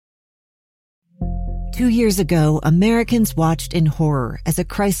2 years ago, Americans watched in horror as a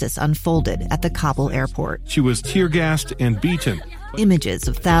crisis unfolded at the Kabul airport. She was tear-gassed and beaten. Images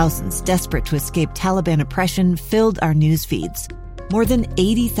of thousands desperate to escape Taliban oppression filled our news feeds. More than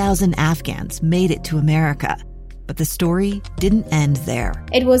 80,000 Afghans made it to America. But the story didn't end there.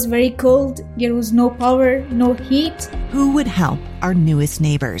 It was very cold. There was no power, no heat. Who would help our newest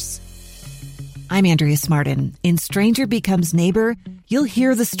neighbors? I'm Andrea Smartin. In Stranger Becomes Neighbor, you'll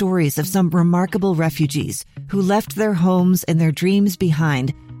hear the stories of some remarkable refugees who left their homes and their dreams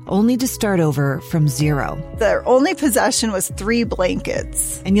behind, only to start over from zero. Their only possession was 3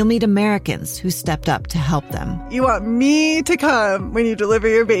 blankets. And you'll meet Americans who stepped up to help them. You want me to come when you deliver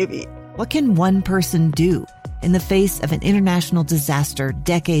your baby. What can one person do in the face of an international disaster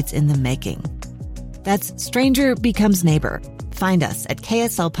decades in the making? That's Stranger Becomes Neighbor. Find us at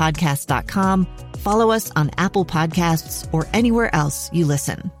kslpodcast.com. Follow us on Apple Podcasts or anywhere else you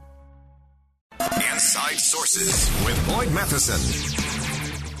listen. Inside Sources with Boyd Matheson.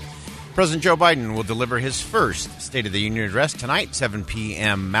 President Joe Biden will deliver his first State of the Union address tonight, 7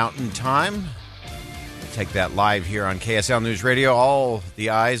 p.m. Mountain Time. We'll take that live here on KSL News Radio. All the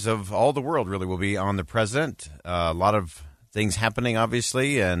eyes of all the world really will be on the president. A lot of things happening,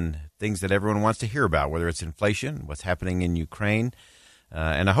 obviously, and things that everyone wants to hear about, whether it's inflation, what's happening in Ukraine,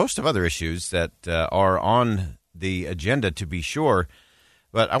 and a host of other issues that are on the agenda, to be sure.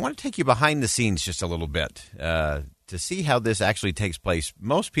 But I want to take you behind the scenes just a little bit to see how this actually takes place.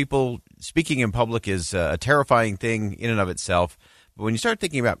 Most people, speaking in public is a terrifying thing in and of itself. But when you start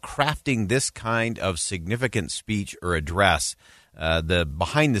thinking about crafting this kind of significant speech or address, the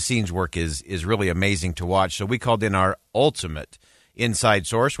behind-the-scenes work is really amazing to watch. So we called in our ultimate inside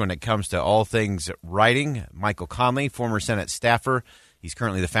source when it comes to all things writing, Michael Conley, former Senate staffer. He's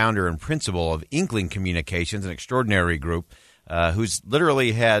currently the founder and principal of Inkling Communications, an extraordinary group, who's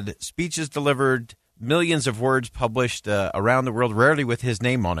literally had speeches delivered, millions of words published around the world, rarely with his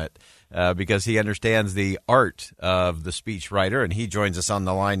name on it, because he understands the art of the speech writer. And he joins us on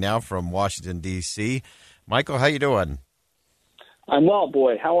the line now from Washington, D.C. Michael, how you doing? I'm well,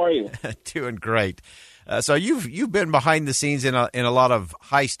 Boyd. How are you? Doing great. So you've been behind the scenes in a lot of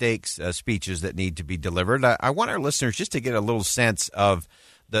high stakes speeches that need to be delivered. I want our listeners just to get a little sense of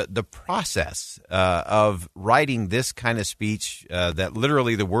the process of writing this kind of speech that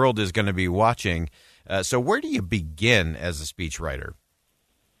literally the world is going to be watching. So where do you begin as a speechwriter?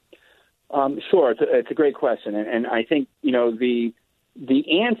 Sure, it's a great question, and I think the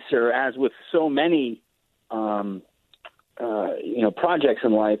answer, as with so many projects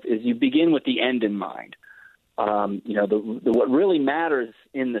in life, is you begin with the end in mind. What really matters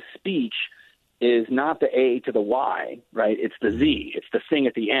in the speech is not the A to the Y, right? It's the Z. It's the thing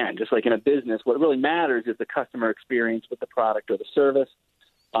at the end. Just like in a business, what really matters is the customer experience with the product or the service.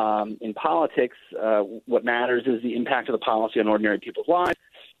 In politics, what matters is the impact of the policy on ordinary people's lives.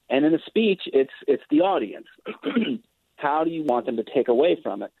 And in a speech, it's the audience. How do you want them to take away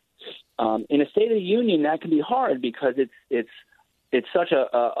from it? In a State of the Union, that can be hard because it's such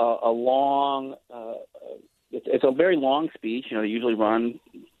a long it's a very long speech. They usually run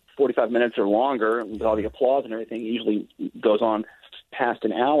 45 minutes or longer with all the applause and everything. It usually goes on past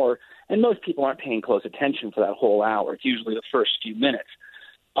an hour, and most people aren't paying close attention for that whole hour. It's usually the first few minutes.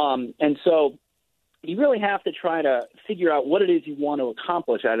 And so you really have to try to figure out what it is you want to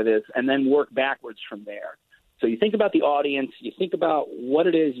accomplish out of this and then work backwards from there. So you think about the audience, you think about what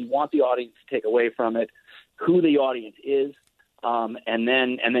it is you want the audience to take away from it, who the audience is, and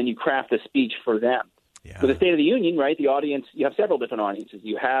then you craft a speech for them. Yeah. For the State of the Union, right, the audience, you have several different audiences.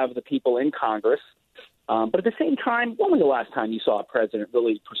 You have the people in Congress, but at the same time, when was the last time you saw a president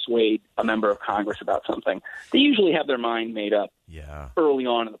really persuade a member of Congress about something? They usually have their mind made up early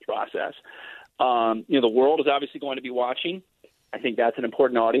on in the process. The world is obviously going to be watching. I think that's an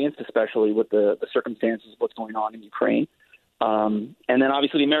important audience, especially with the circumstances of what's going on in Ukraine. And then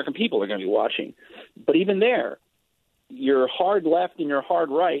obviously the American people are going to be watching. But even there, your hard left and your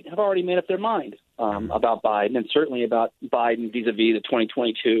hard right have already made up their mind about Biden, and certainly about Biden vis-a-vis the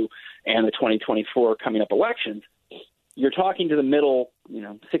 2022 and the 2024 coming up elections. You're talking to the middle,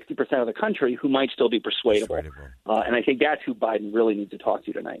 60% of the country who might still be persuadable. And I think that's who Biden really needs to talk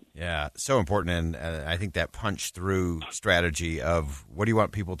to tonight. Yeah, so important. And I think that punch-through strategy of what do you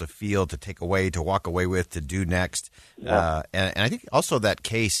want people to feel, to take away, to walk away with, to do next. And I think also that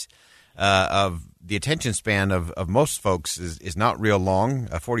case of the attention span of most folks is not real long.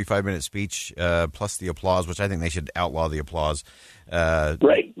 A 45-minute speech plus the applause, which I think they should outlaw the applause.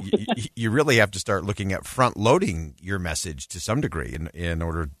 Right. You really have to start looking at front-loading your message to some degree in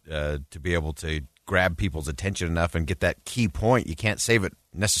order to be able to grab people's attention enough and get that key point. You can't save it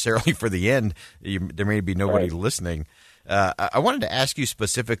necessarily for the end. There may be nobody listening. I wanted to ask you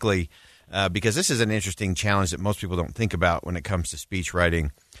specifically, because this is an interesting challenge that most people don't think about when it comes to speech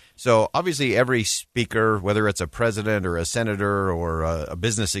writing. So obviously every speaker, whether it's a president or a senator or a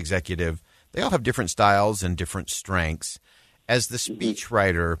business executive, they all have different styles and different strengths. As the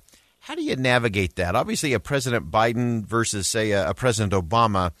speechwriter, how do you navigate that? Obviously, a President Biden versus, say, a President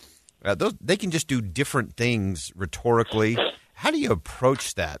Obama, they can just do different things rhetorically. How do you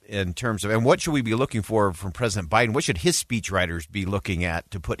approach that in terms of, and what should we be looking for from President Biden? What should his speechwriters be looking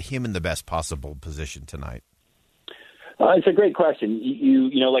at to put him in the best possible position tonight? It's a great question.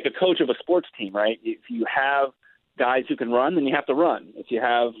 You know, like a coach of a sports team, right? If you have guys who can run, then you have to run. If you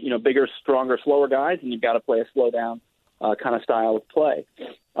have, bigger, stronger, slower guys, then you've got to play a slow down kind of style of play.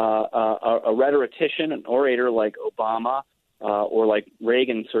 A rhetorician, an orator like Obama or like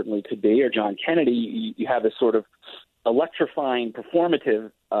Reagan certainly could be, or John Kennedy, you have this sort of electrifying,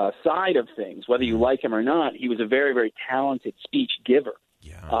 performative side of things. Whether you like him or not, he was a very, very talented speech giver,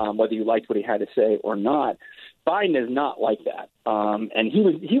 whether you liked what he had to say or not. Biden is not like that, and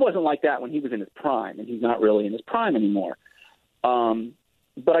he wasn't like that when he was in his prime, and he's not really in his prime anymore.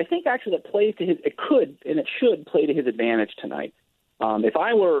 But I think actually that plays to it could and it should play to his advantage tonight. If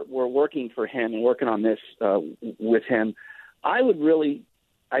I were working for him and working on this with him, I would really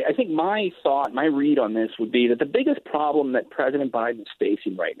I think my read on this would be that the biggest problem that President Biden is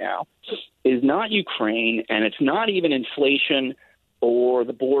facing right now is not Ukraine, and it's not even inflation or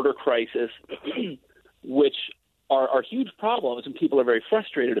the border crisis, which are huge problems, and people are very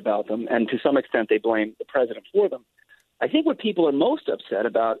frustrated about them, and to some extent they blame the president for them. I think what people are most upset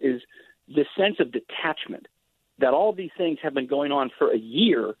about is the sense of detachment, that all these things have been going on for a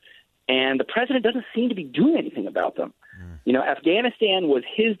year, and the president doesn't seem to be doing anything about them. Afghanistan was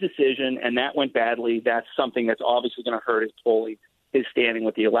his decision, and that went badly. That's something that's obviously going to hurt his polling, his standing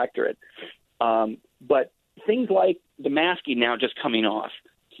with the electorate. But things like the masking now just coming off,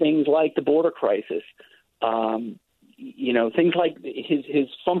 things like the border crisis, things like his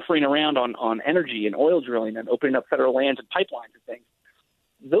fumfering around on energy and oil drilling and opening up federal lands and pipelines and things.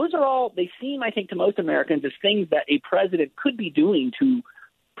 Those are all, they seem, I think, to most Americans as things that a president could be doing to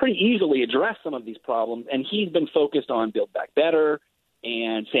pretty easily address some of these problems. And he's been focused on Build Back Better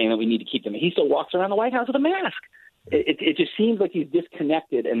and saying that we need to keep them. He still walks around the White House with a mask. It just seems like he's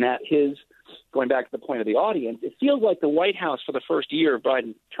disconnected, and that going back to the point of the audience, it feels like the White House for the first year of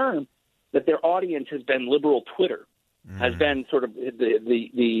Biden's term, that their audience has been liberal Twitter, has been sort of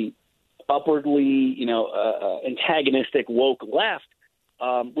the upwardly, antagonistic woke left,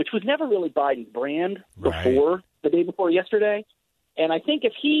 which was never really Biden's brand before the day before yesterday. And I think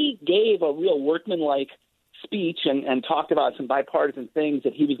if he gave a real workmanlike speech and talked about some bipartisan things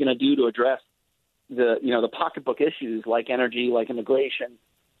that he was going to do to address the pocketbook issues like energy, like immigration,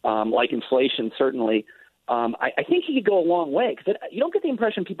 like inflation, certainly, I think he could go a long way, because you don't get the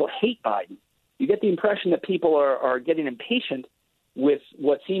impression people hate Biden. You get the impression that people are getting impatient with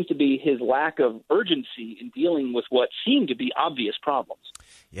what seems to be his lack of urgency in dealing with what seem to be obvious problems.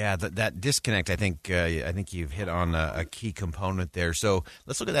 Yeah, that disconnect, I think you've hit on a key component there. So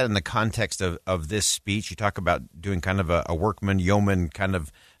let's look at that in the context of this speech. You talk about doing kind of a workman, yeoman kind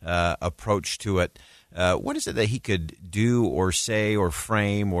of approach to it. What is it that he could do or say or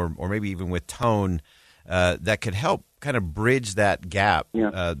frame or maybe even with tone that could help kind of bridge that gap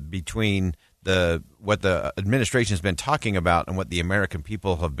between what the administration has been talking about and what the American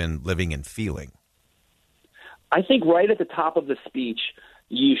people have been living and feeling? I think right at the top of the speech,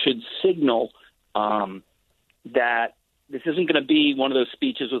 you should signal that this isn't going to be one of those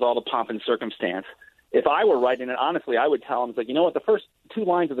speeches with all the pomp and circumstance. If I were writing it, honestly, I would tell them, like, the first two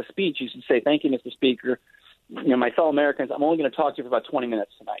lines of the speech, you should say, "Thank you, Mr. Speaker. My fellow Americans, I'm only going to talk to you for about 20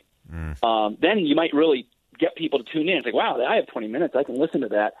 minutes tonight." Then you might really get people to tune in. It's like, wow, I have 20 minutes. I can listen to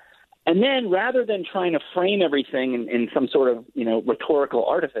that. And then rather than trying to frame everything in some sort of, rhetorical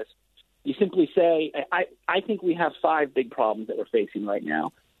artifice, you simply say, I think we have 5 big problems that we're facing right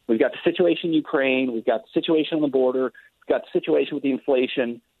now. We've got the situation in Ukraine. We've got the situation on the border. We've got the situation with the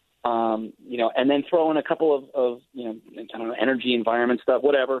inflation, and then throw in a couple of energy, environment stuff,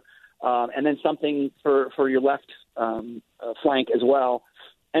 whatever, and then something for your left flank as well.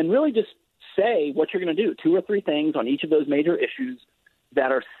 And really just say what you're going to do, 2 or 3 things on each of those major issues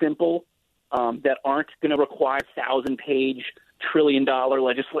that are simple, that aren't going to require 1,000-page, trillion-dollar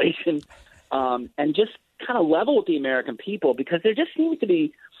legislation, and just kind of level with the American people, because there just seems to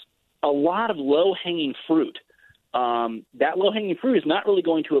be a lot of low-hanging fruit. That low-hanging fruit is not really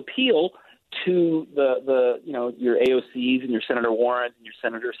going to appeal to your AOCs and your Senator Warrens and your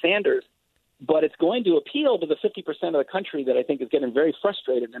Senator Sanders, but it's going to appeal to the 50% of the country that I think is getting very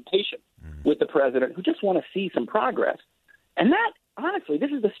frustrated and impatient with the president, who just want to see some progress. And that, honestly,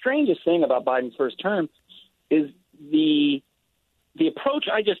 this is the strangest thing about Biden's first term, is the approach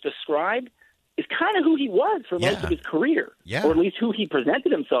I just described is kind of who he was for most of his career, or at least who he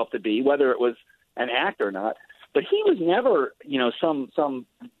presented himself to be, whether it was an act or not. But he was never, some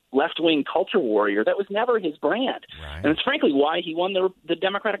left-wing culture warrior. That was never his brand. Right. And it's frankly why he won the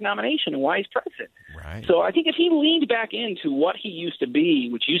Democratic nomination and why he's president. Right. So I think if he leaned back into what he used to be,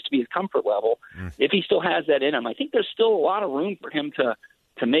 which used to be his comfort level, if he still has that in him, I think there's still a lot of room for him to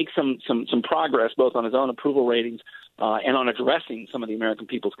make some progress, both on his own approval ratings and on addressing some of the American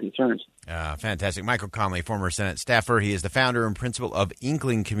people's concerns. Fantastic. Michael Connelly, former Senate staffer. He is the founder and principal of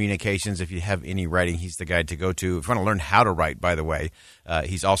Inkling Communications. If you have any writing, he's the guy to go to. If you want to learn how to write, by the way,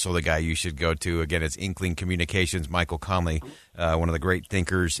 he's also the guy you should go to. Again, it's Inkling Communications. Michael Connelly, one of the great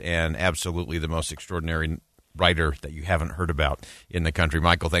thinkers and absolutely the most extraordinary writer that you haven't heard about in the country.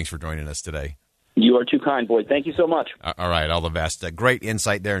 Michael, thanks for joining us today. You are too kind, Boyd. Thank you so much. All right, all the best. Great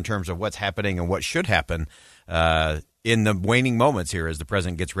insight there in terms of what's happening and what should happen in the waning moments here as the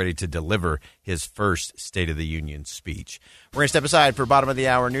president gets ready to deliver his first State of the Union speech. We're going to step aside for bottom of the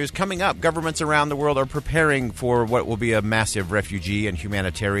hour news. Coming up, governments around the world are preparing for what will be a massive refugee and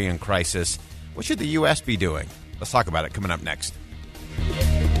humanitarian crisis. What should the U.S. be doing? Let's talk about it coming up next.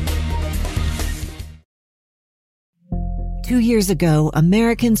 2 years ago,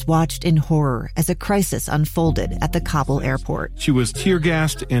 Americans watched in horror as a crisis unfolded at the Kabul airport. She was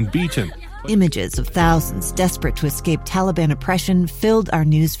tear-gassed and beaten. Images of thousands desperate to escape Taliban oppression filled our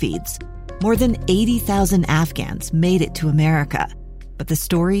news feeds. More than 80,000 Afghans made it to America. But the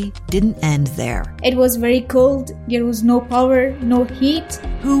story didn't end there. It was very cold. There was no power, no heat.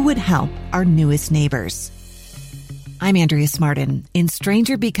 Who would help our newest neighbors? I'm Andrea Smartin. In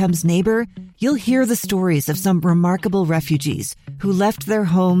Stranger Becomes Neighbor, you'll hear the stories of some remarkable refugees who left their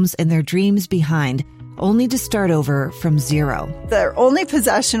homes and their dreams behind, only to start over from zero. Their only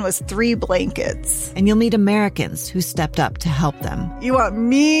possession was 3 blankets. And you'll meet Americans who stepped up to help them. You want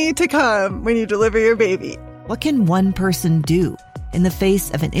me to come when you deliver your baby. What can one person do in the face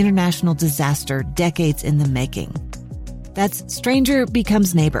of an international disaster decades in the making? That's Stranger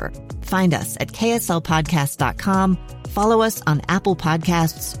Becomes Neighbor. Find us at kslpodcast.com. Follow us on Apple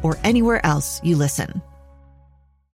Podcasts or anywhere else you listen.